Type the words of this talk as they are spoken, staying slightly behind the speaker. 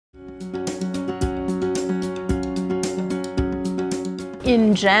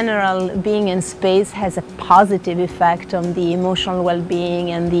In general, being in space has a positive effect on the emotional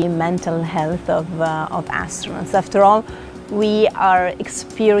well-being and the mental health of astronauts. After all, we are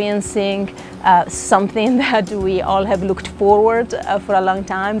experiencing something that we all have looked forward for a long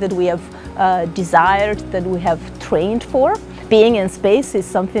time, that we have desired, that we have trained for. Being in space is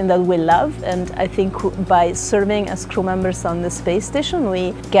something that we love, and I think by serving as crew members on the space station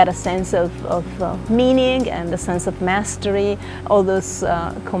we get a sense of meaning and a sense of mastery, all those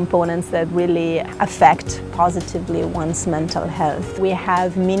components that really affect positively one's mental health. We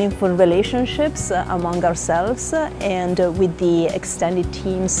have meaningful relationships among ourselves and with the extended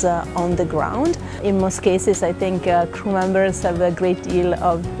teams on the ground. In most cases, I think crew members have a great deal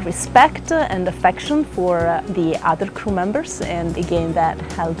of respect and affection for the other crew members, and again that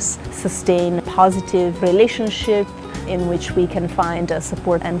helps sustain a positive relationship in which we can find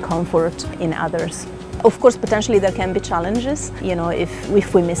support and comfort in others. Of course, potentially there can be challenges. You know,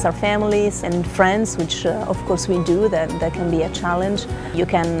 if we miss our families and friends, which of course we do, that can be a challenge. You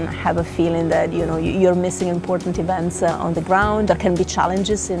can have a feeling that, you know, you're missing important events on the ground. There can be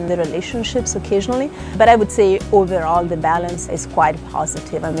challenges in the relationships occasionally. But I would say overall the balance is quite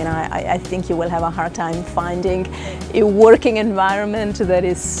positive. I mean, I think you will have a hard time finding a working environment that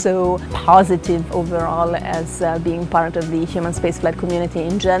is so positive overall as being part of the human spaceflight community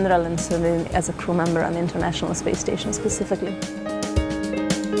in general, and certainly as a crew member on the International Space Station specifically.